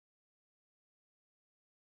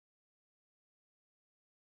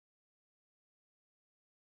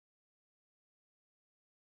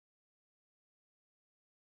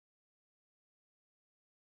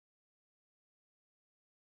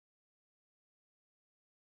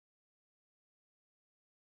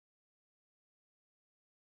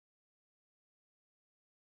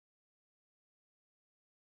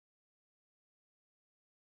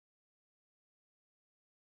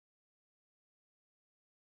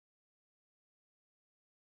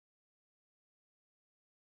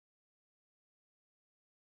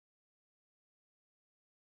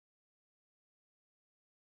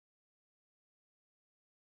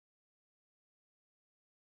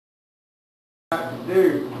To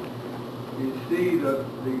do is see the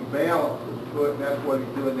balance of the foot, and that's what he's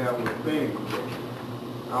doing now with the Fnrc.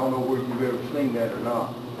 I don't know where you've ever seen that or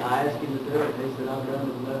not. I asked him to do it, he said, I've done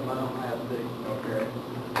it enough, I don't have to. Okay.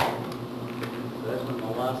 So that's when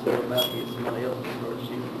my wife said about to get somebody else to start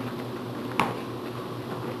shooting.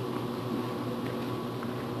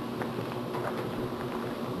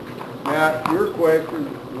 Now, your question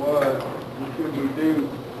was, should we do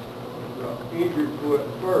the injured foot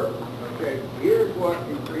first? Okay, here's what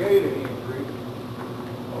can create an injury.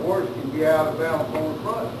 A horse can be out of balance on the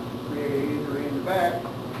front, create an injury in the back,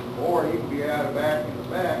 or he can be out of back in the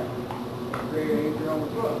back, and create an injury on the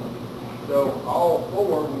front. So all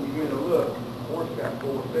four, when you get a look, the horse got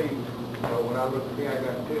 4 feet. So when I look at me, I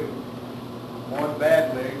got 2. One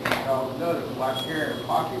bad leg causes another. Like carrying a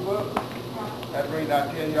pocketbook, that's the reason I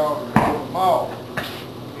tell y'all to go to the mall.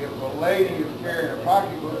 If a lady is carrying a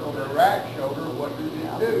pocketbook on her right shoulder, what does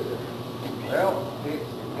it do? Well,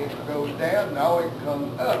 it goes down, now it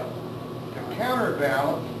comes up. To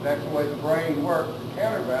counterbalance, that's the way the brain works, to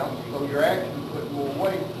counterbalance, so you're actually putting more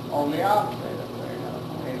weight on the opposite of there.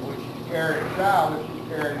 And when she's carrying a child, if she's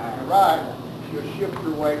carrying it to the right, she'll shift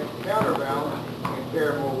her weight to counterbalance and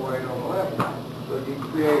carry more weight on the left side. So you can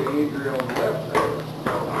create an injury on the left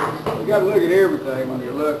side. You got to look at everything when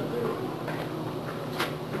you're looking at it.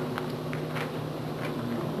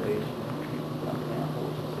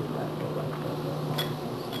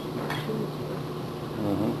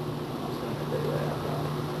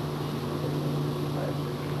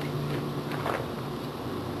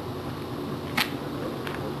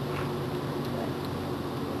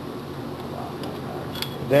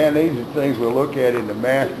 Dan, these are things we'll look at in the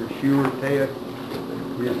master shoer test.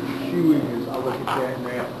 This shoeing is, I look at that and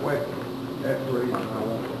ask questions. That's the reason I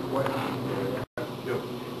want the questions.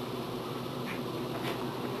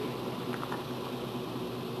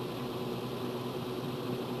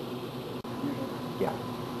 Yeah.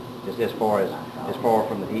 Just as far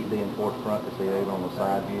from the heat being towards the front to see it on the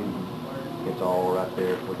side view, it's all right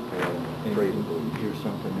there for the tail and freezing. Here's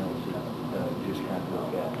something else just kind of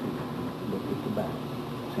look at. Look at the back.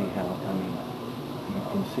 See how, I mean, you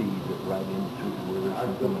can see that right into where there's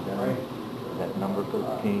something down, that number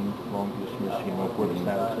 13, longitudinal, you know, where the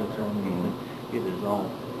saddle sits on, it is all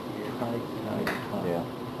tight. Yeah.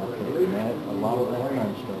 Okay, and that, a lot of that kind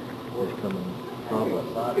of stuff is coming probably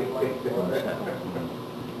from the saddle.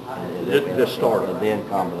 Just start and then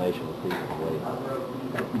combination with people's weight.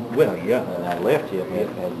 Well, yeah. And that left hip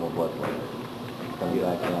had more blood flow. Coming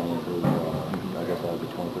back down into, I guess that would be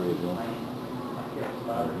 23 again.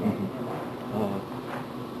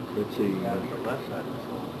 Let's see. The left side is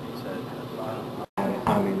the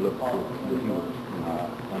I mean, look at the heel.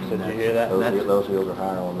 Did you hear that? Those heels are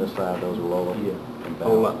higher on this side, those are lower. Yeah.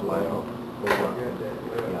 Whole lot lower.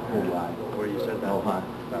 Yeah, whole lot. Where you said that? Oh, high.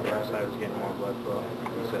 That right side was getting more blood flow.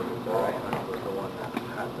 You said that the right side was the one that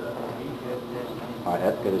had the... All right,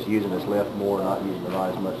 that's because it's using his left more, not using the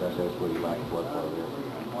right as much. That's where you lack blood flow there.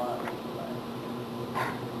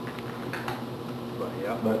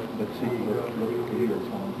 But see, look here, it's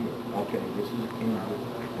on here. Okay, this is inward.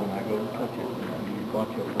 When I go to touch it, you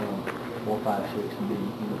watch it around 4, 5, 6, and then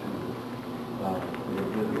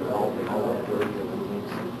all that dirty of the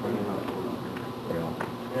links and bringing out.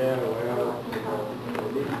 Yeah, well.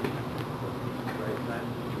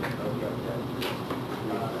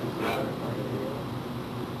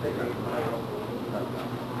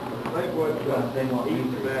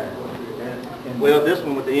 Well, this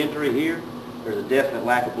one with the injury here, there's a definite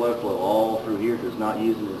lack of blood flow all through here. It's not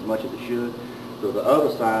using as much as it should. So the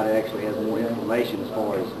other side actually has more inflammation as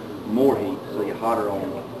far as more heat, so you're hotter on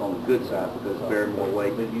the good side because it's bearing more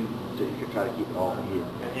weight, but you try to keep it off of here.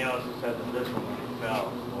 And you also said that this one when he fell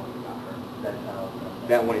was the one that got hurt.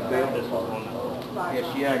 That one he fell? This was one that Yeah,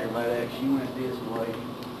 she aggravated that. She went this way.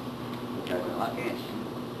 Like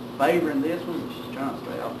favoring this one, she's trying to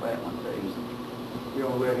stay off that one too. You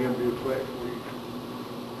don't let him do flex.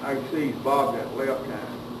 I can see he's bobbed that left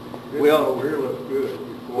hand. This Well, over here looks good.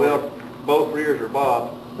 Well, both rears are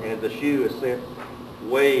bobbed, and the shoe is set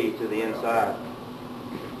way to the inside,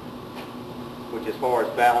 which as far as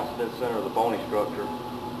balance in the center of the bony structure,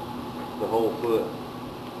 the whole foot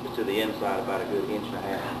is to the inside about a good 1.5 inches.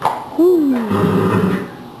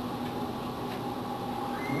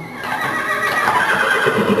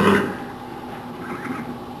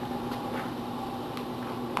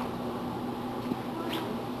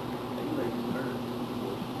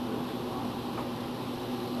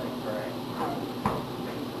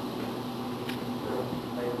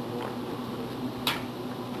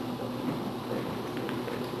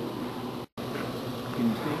 Can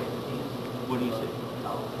you see? What do you see?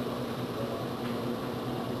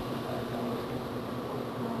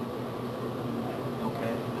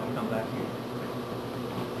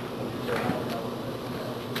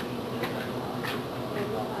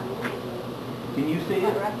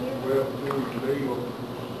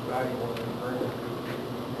 somebody wants to bring it.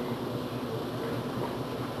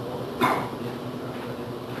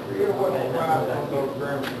 Forget what the price on those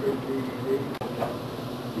Grammar School DVDs.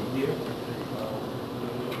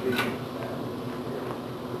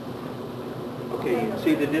 Okay, you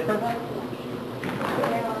see the difference?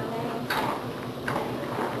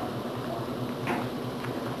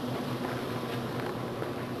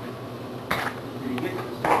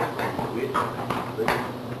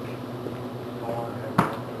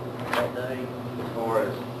 That day, As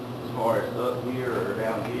far as up here or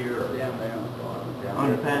down here or down. on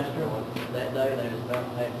the pasture? That day, they was about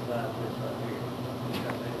half the size of this right here.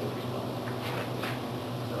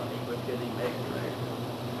 So we couldn't even make it there.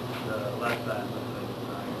 The left side was the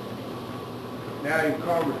same. Now in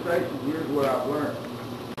conversation, here's what I've learned.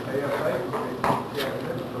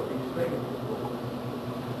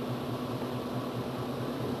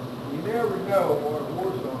 You never know what a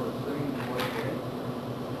horse on the scene was in,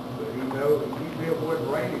 but he knows he knew what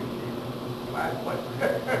raining last place.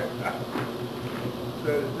 So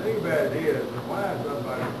the thing about it is, why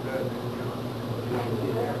somebody does this job?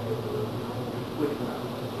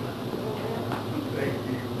 Thank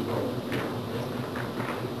you.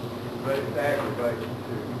 But it's aggravating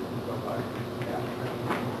to somebody.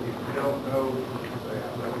 If you don't know, say, I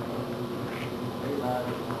don't know.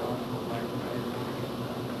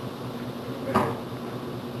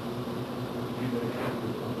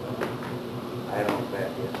 I don't bet,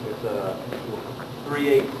 yes. It's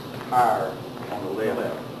 3/8 higher on the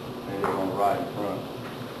left and it's on the right in front.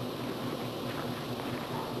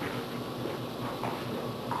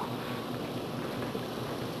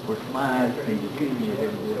 Where's mine? Can you give me a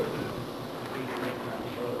little bit?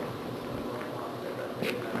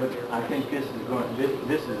 But I think this is going,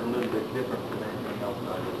 this is a little bit different from anything else I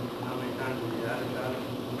do. How many times have you had it done?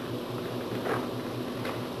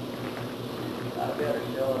 I better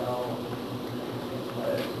show it all.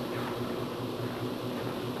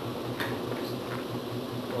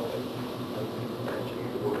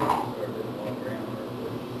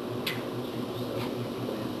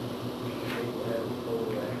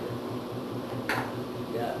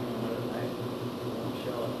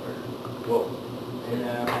 Whoa.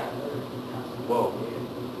 Whoa.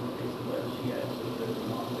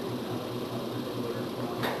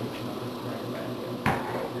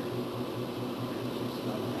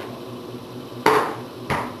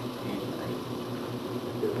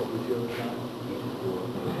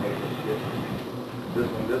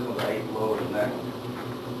 This one's 8 lower than that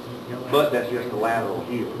one. But that's just the lateral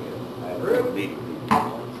heel. Really? I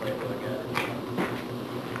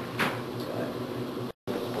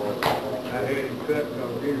had him cut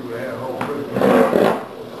because he had a whole group.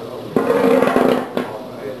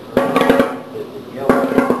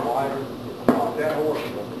 That horse.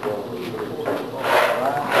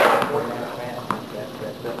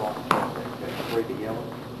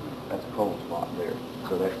 That's a cold spot there,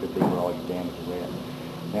 so that could be where all your damage is at.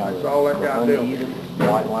 Now, That's all that got the to do. uneven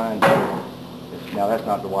white line here, now that's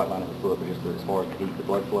not the white line of the foot, but just as far as the heat, the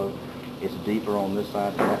blood flow, it's deeper on this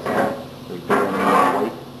side than that side. There's bearing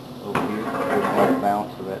weight over here, there's off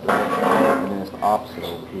bounce to that direction, and then it's the opposite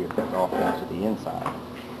over here, it's off bounce to the inside.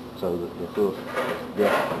 So the hoof is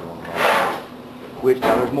definitely on the right side. Which,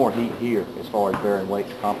 now there's more heat here as far as bearing weight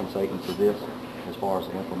compensating to this, as far as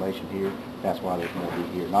the inflammation here, that's why there's more heat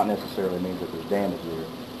here. Not necessarily means that there's damage there,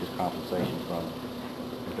 just compensation from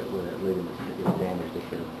where that ligament is damaged at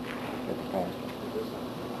the pasture.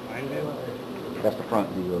 That's the front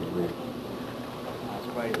view of the rig. I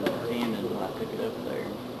sprayed the tendon when I took it up there.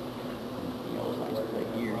 You know, it's like to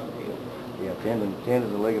take years to heal. Yeah, tendons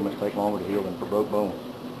and ligaments take longer to heal than for broke bones.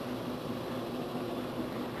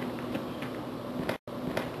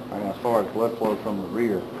 All right, now as far as blood flow from the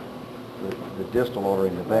rear, the distal artery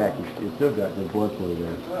in the back, you've still got good blood flow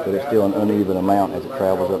there, but it's still an uneven amount as it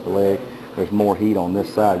travels up the leg. There's more heat on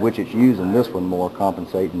this side, which it's using this one more,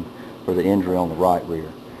 compensating for the injury on the right rear.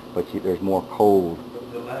 But there's more cold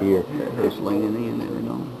here. It's leaning in, you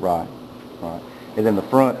know. Right, right. And then the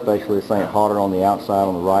front, basically the same, hotter on the outside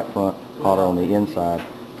on the right front, hotter on the inside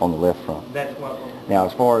on the left front. Now,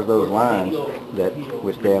 as far as those lines,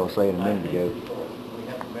 which Dad was saying a minute ago,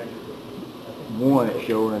 one, it's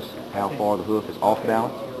showing us how far the hoof is off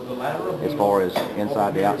balance, as far as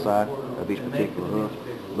inside to outside of each particular hoof,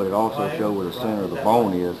 but it also shows where the center of the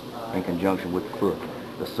bone is in conjunction with the foot.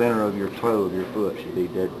 The center of your toe of your foot should be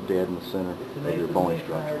dead in the center of your bony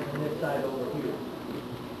structure.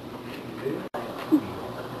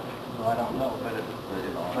 Well, I don't know, but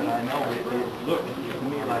I know it looked to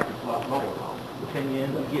me like it's a lot lower. Can you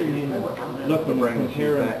end up getting in, looking and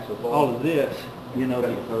comparing all of this you know,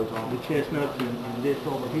 the chestnuts and this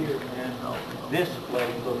over here, and this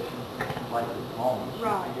leg looks like it's long.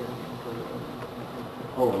 Right.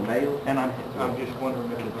 Oh, the male? And I'm just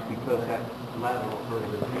wondering if it's because that lateral for the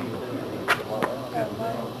Do you agree that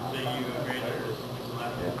this is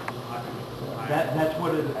that's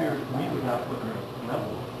what it appears to me without putting a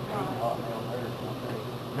level.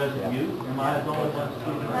 Does it mute? Am I the only one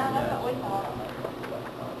seeing No, it? that's what we thought.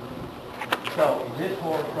 So this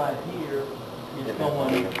horse right here is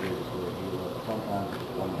going,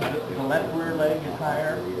 the left rear leg is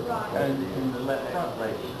higher and the left front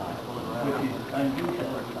leg is higher, which is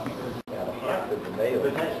unusual. The male,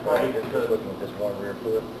 But that's right. just looking at this one rear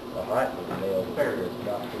foot, the height of the male is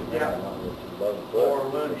not too high, not real too low,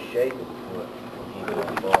 but the shape of the foot.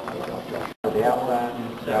 The outside,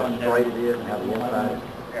 how straight it is, and how the inside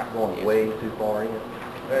is going way too far in.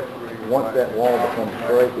 Once that wall becomes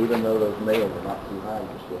straight, even though those males are not too high, you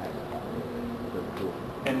still have that.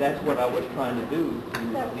 And that's what I was trying to do, to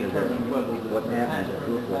determine whether What the happens height is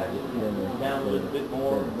this way, it's down a little bit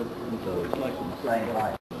more, but so it's like the same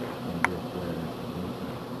height.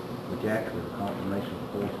 Which actually the confirmation of the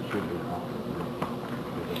horse should be opposite direction.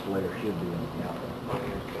 The flare should be on the outside.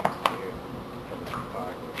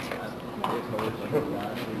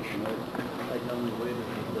 They told me whether it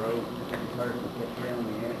was broke, the person kept telling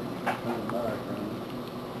me that, I'm buy from them.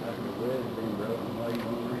 I said, well, it's been broken, why you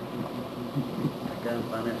want to reach it? I couldn't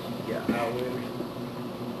find out she got high weathers.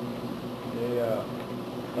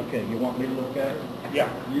 Okay, you want me to look at her? Yeah.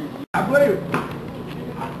 I believe it.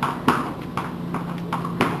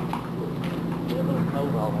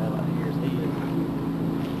 Cold all that out here, he is.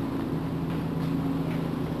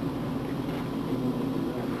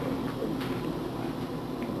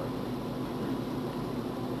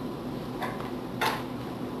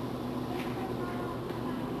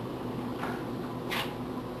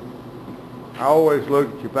 I always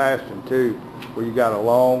look at your fasting too, where you got a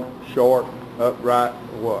long, short, upright,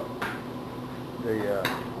 or what?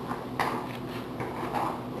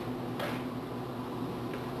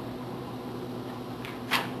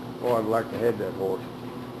 Boy, I'd like to have that horse.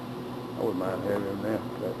 I wouldn't mind having him now.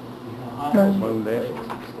 That moon dance.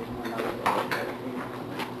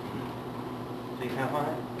 See how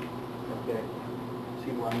high? Okay.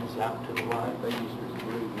 See one is out to the right. They used to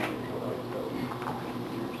breed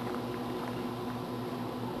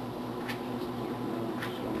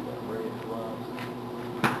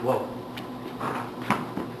Whoa.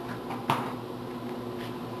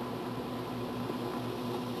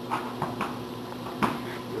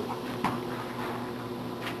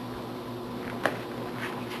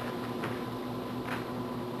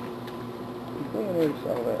 I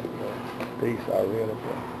saw that piece I read of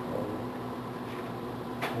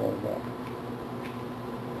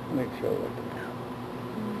make sure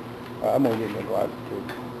that I'm gonna get my glasses too.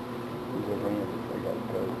 These are rings, they got to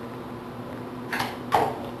go.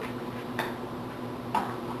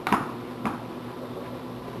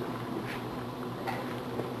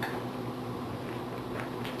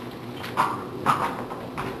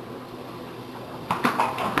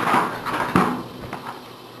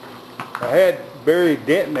 I had Barry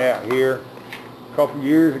Denton out here a couple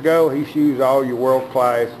years ago. He shoes all your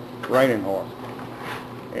world-class reining horses.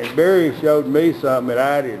 And Barry showed me something that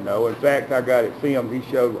I didn't know. In fact, I got it filmed. He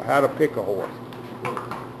showed how to pick a horse.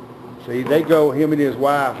 See, they go, him and his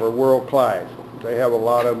wife are world-class. They have a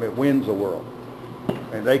lot of them that wins the world.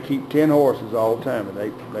 And they keep 10 horses all the time, and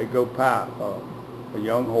they go pipe a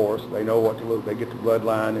young horse. They know what to look. They get the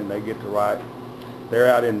bloodline, and they get the right. They're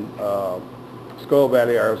out in Skull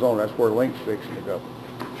Valley, Arizona. That's where Link's fixing to go.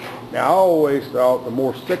 Now, I always thought the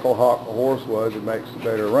more sickle hawk a horse was, it makes a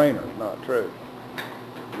better reiner. Not true.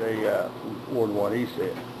 They more than what he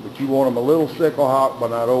said. But you want them a little sickle hawk, but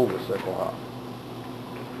not over sickle hawk.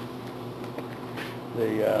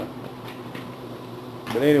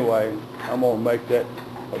 But anyway, I'm gonna make that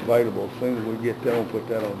available as soon as we get that. I'll put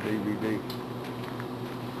that on DVD.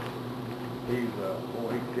 He's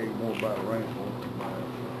boy, he can tell you more about a range horse than mine.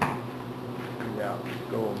 He's out in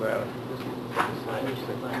Skull Valley.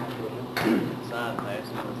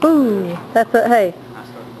 Ooh, that's a, hey, I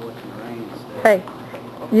started watching the reins. hey,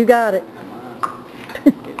 you got it.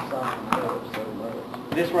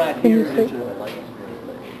 This right Can you here see?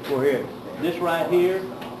 is Go ahead. this right here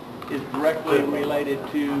is directly related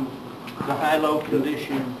to the high-low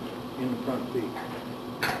condition in the front feet.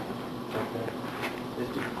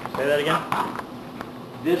 Say that again?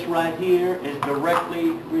 This right here is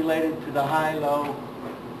directly related to the high-low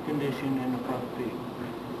condition in the front feet.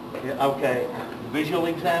 Yeah, okay, visual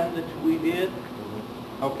exam that we did,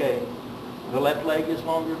 okay, the left leg is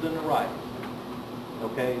longer than the right.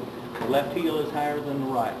 Okay, The left heel is higher than the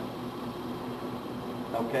right.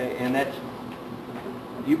 Okay, and that's,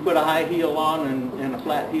 you put a high heel on and a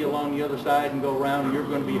flat heel on the other side and go around, you're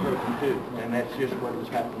going to be hurting too. And that's just what is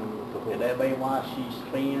happening with the horse. Could that be why she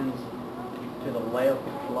spins to the left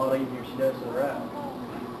a lot easier she does to the right?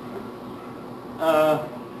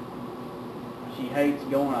 She hates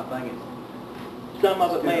going, I think it's... Some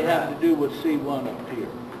of it may have to do with C1 up here.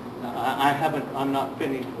 I'm not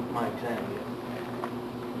finished with my exam yet.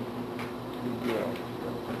 Good girl.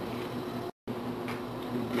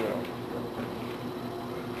 Good girl.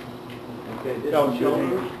 Okay, this Go is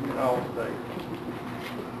shoulders. shoulders. All day.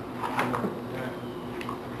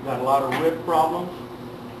 Got a lot of rib problems.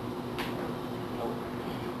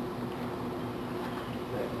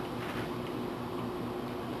 Okay.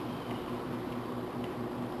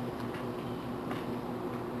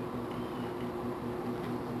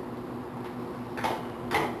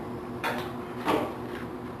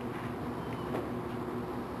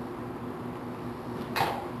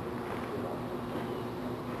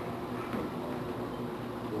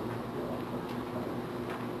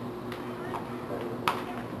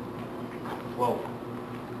 Well,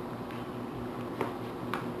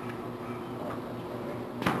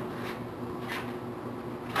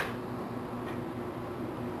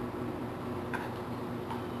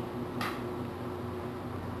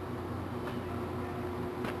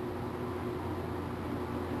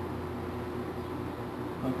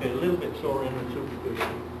 okay, a little bit sore in the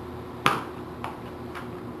superficial.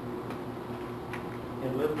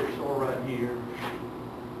 And a little bit sore right here.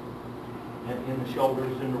 And in the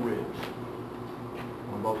shoulders and the ribs.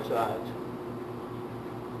 On both sides.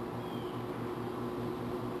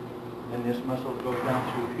 And this muscle goes down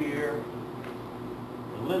through here,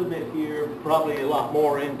 a little bit here, probably a lot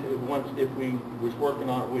more into it. Once, if we was working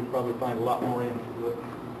on it, we'd probably find a lot more into it.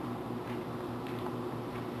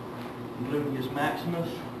 Gluteus maximus,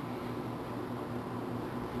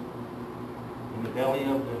 in the belly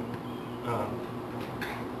of the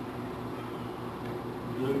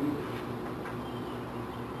glute.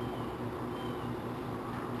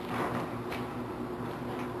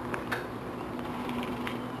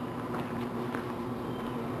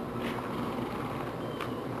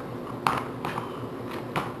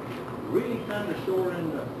 Really kind of sore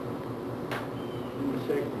in the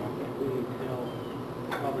sacrum. I can't really tell.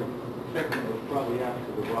 Probably the sacrum was probably out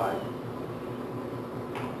to the right.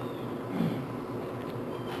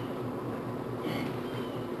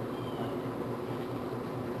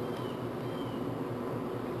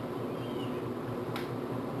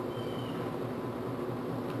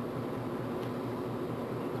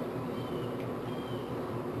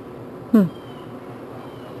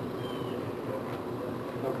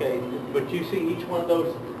 Okay, but you see each one of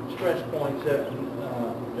those stress points, there's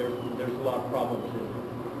a lot of problems in it.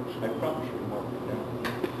 I promise you mark it down.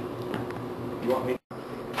 You want me?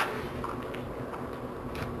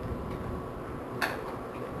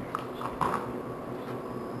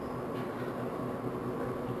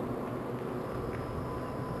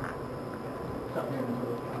 Something in the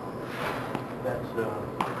middle. That's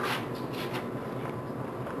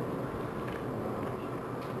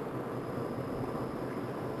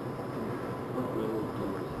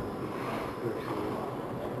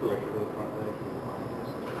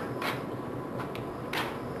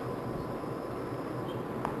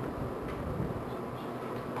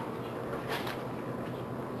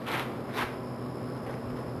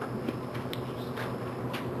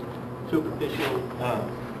superficial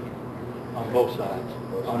on both sides,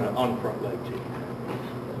 on the front leg too.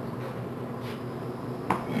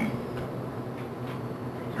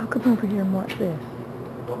 Y'all come over here and watch this.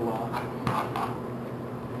 Double off.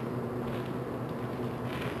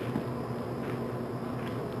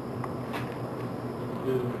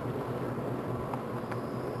 2,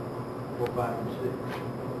 4, 5, and 6.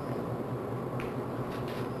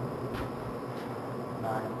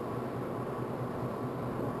 9.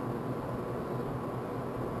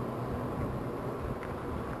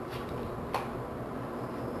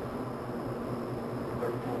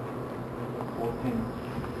 13, 14,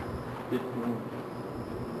 15,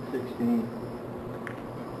 16,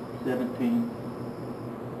 17,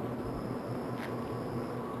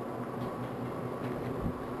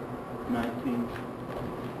 19,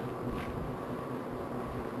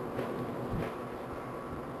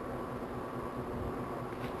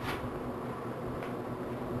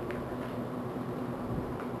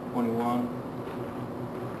 21,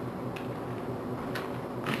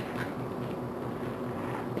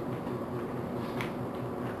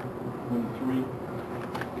 23, 24,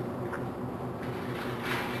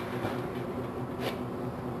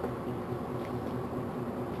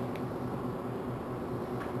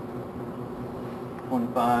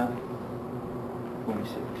 1/5/26.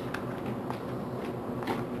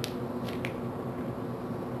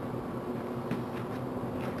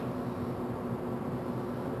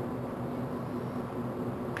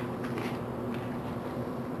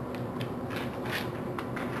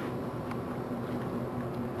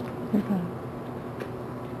 Okay.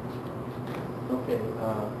 Okay,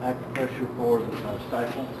 active pressure for the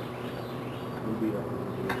stifle will be up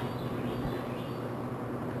here.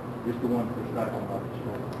 Just the one for stifle, not the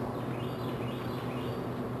stifle.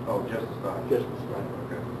 Oh, just the stifle? Just the stifle.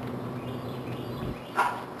 Okay.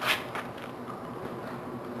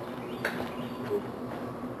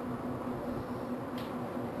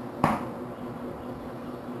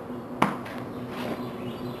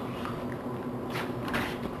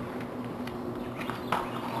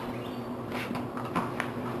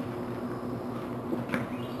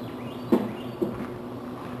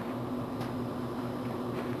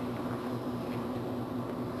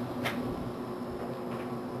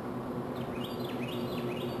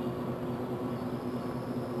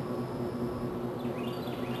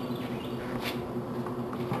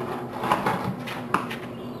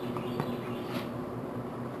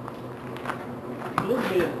 A little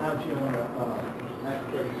bit of how you want to act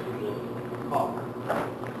pressure to the collar.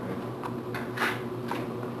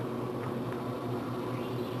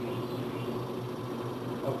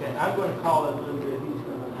 Okay, I'm going to call it a little bit. He's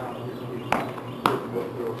going to now just be go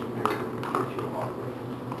through some here.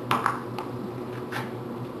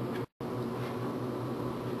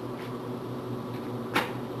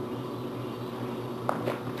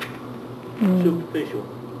 Superficial.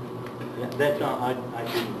 Yeah, that's not, I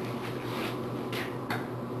didn't.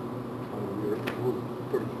 You're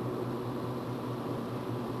pretty.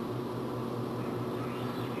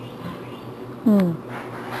 Hmm.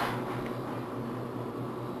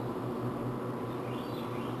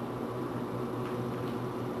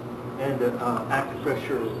 And the active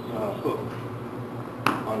pressure hook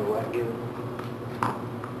on the right ear.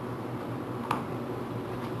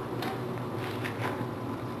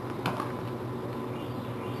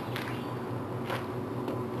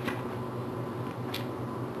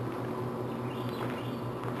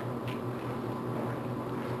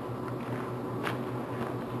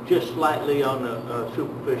 Just slightly on the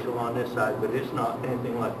superficial on this side, but it's not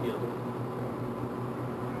anything like the other.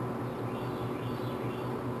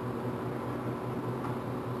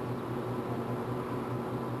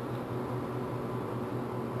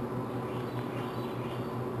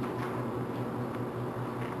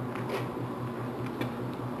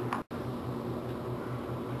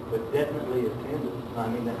 But definitely a tendon. I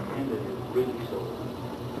mean, that tendon is really sore.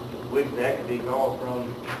 Which that could be caused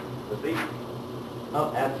from the feet.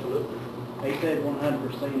 Oh, absolutely. They said 100%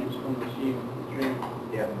 it's from the shoe.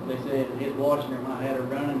 Yeah. They said his watching her might have her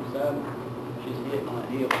running, so she's hitting on a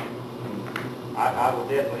heel. I would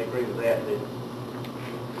definitely agree with that. That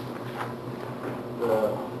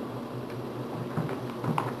the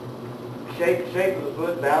shape of the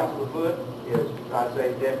foot, balance of the foot is, I'd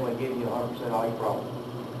say, definitely giving you 100% all your problems.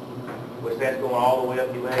 Which that's going all the way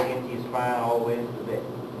up your leg, into your spine, all the way into the neck.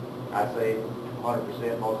 I'd say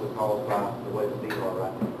 100% mostly caused by the way the feet are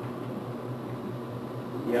right now.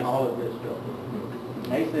 Yeah, all of this stuff.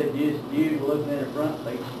 They said just you looking at her front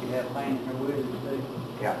feet, she could have pain in her withers too.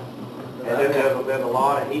 Yeah. And there's a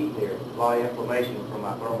lot of heat there, a lot of inflammation from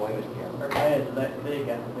my thermal image camera. Her pads are that big,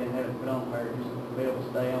 I didn't have it put on her, just to be able to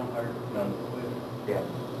stay on her. Yeah.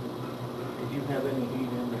 Did you have any heat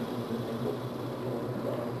in the ankle?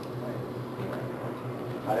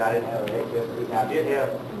 I didn't have an excess heat. I did have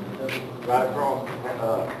right across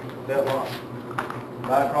that line.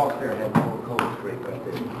 Right across there, I had a little cold streak right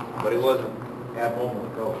there. But it wasn't abnormally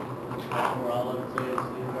cold. That's where all of it says,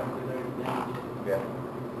 see right through there, down. Yeah.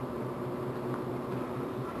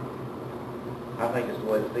 I think it's the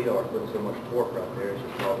way the feet are putting so much torque right there, it's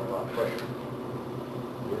just causing a lot of pressure.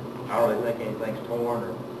 I don't really think anything's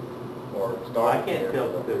torn or started. I can't tell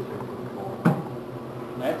the difference.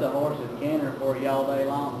 That's a horse that canter for you all day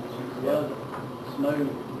long. She was smooth.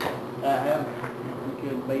 I haven't. We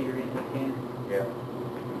couldn't beat her into a canter. Yeah.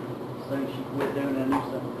 As soon as she quit doing it, I knew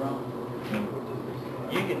something was wrong.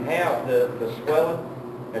 You can have the swelling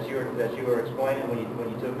that you were explaining when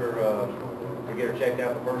you took her to get her checked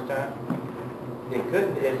out the first time.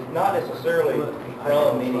 It's not necessarily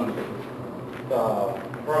from any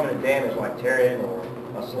permanent damage like tearing or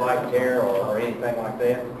a slight tear or anything like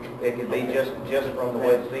that. It could be just from the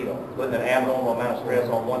way the feet are, putting an abnormal amount of stress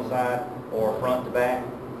on one side or front to back,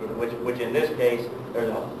 which in this case, there's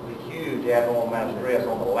a huge abnormal amount of stress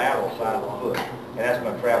on the lateral side of the foot. And that's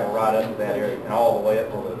going to travel right up to that area and all the way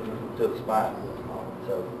up to the spine.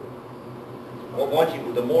 So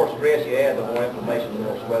the more stress you add, the more inflammation, the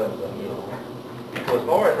more swelling you're going to get. So as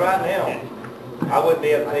far as right now, I wouldn't be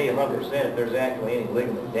able to tell you 100% if there's actually any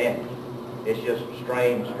ligament damage. It's just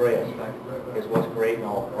strain, stress. It's what's creating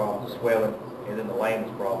all the problems, the swelling, and then the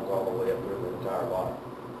lameness problems all the way up through the entire body.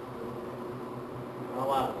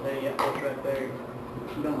 All I can tell you, that horse right there,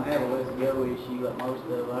 she don't have a let's go issue like most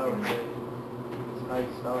of ours do. It's how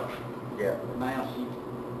you start. Yeah. But now she,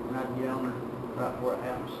 when I get on her, right before it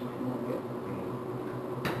happens, she won't get.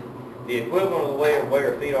 The equivalent of the way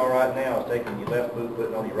her feet are right now is taking your left boot,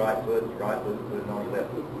 putting on your right foot, your right boot, putting on your left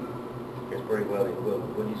foot. It's pretty well the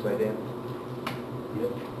equivalent. Wouldn't you say, Dan?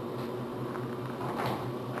 Yep.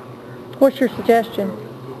 What's your suggestion?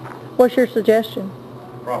 What's your suggestion?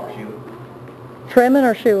 Proper shoe. Trimming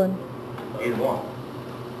or shoeing? Either one.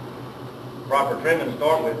 Proper trimming to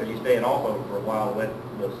start with, because you're staying off of it for a while to let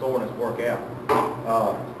the soreness work out.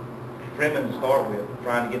 Trimming to start with,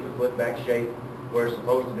 trying to get the foot back shape where it's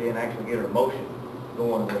supposed to be and actually get her motion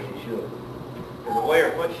going where she should. Because the way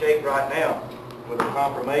her foot's shaped right now, with her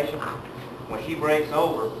conformation, when she breaks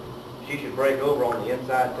over, she should break over on the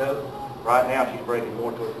inside toe. Right now she's breaking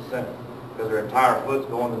more towards the center because her entire foot's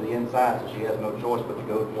going to the inside, so she has no choice but to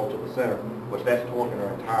go more to the center, which that's torquing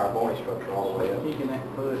her entire bony structure all the way up. Kicking that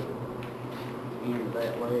foot into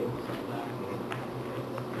that leg.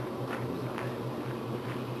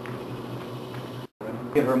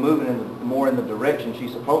 Get her moving more in the direction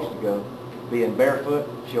she's supposed to go, being barefoot,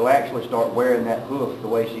 she'll actually start wearing that hoof the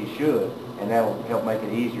way she should, and that'll help make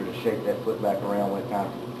it easier to shape that foot back around when it's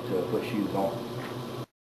time to put shoes on.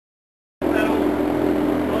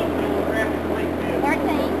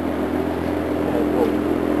 13.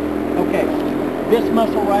 Okay, this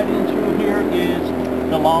muscle right in through here is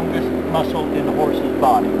the longest muscle in the horse's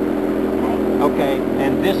body. Okay,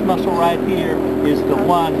 and this muscle right here is the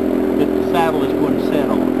one that the saddle is going to sit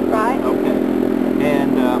on. Right. Okay,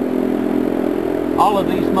 and all of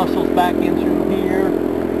these muscles back in through here,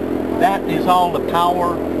 that is all the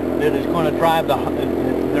power that is going to drive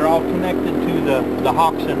they're all connected to the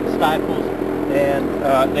hocks and stifles,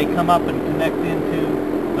 and they come up and connect into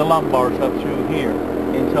the lumbars up through here.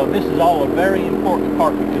 And so this is all a very important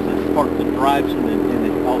part because it's the part that drives them and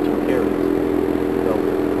it also carries. So,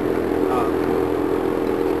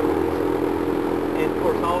 and of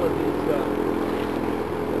course all of these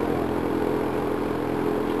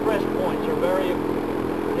stress points are very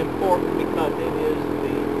important because it is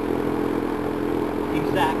the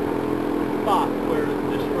exact spot where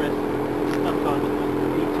the stress comes on each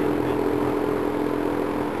individual.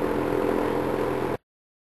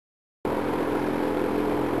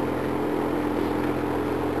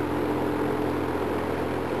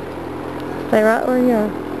 Stay right where you are.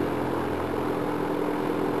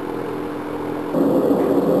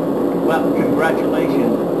 Well,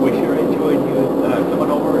 congratulations. We sure enjoyed you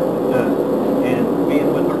coming over and being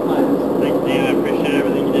with our class. Thanks, Dan. I appreciate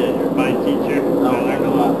everything you did. You're a fine teacher. I learned a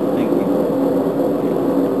lot. Thank you.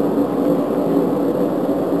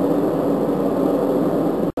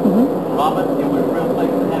 Robin, it was a real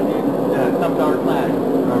pleasure to have you come to our class.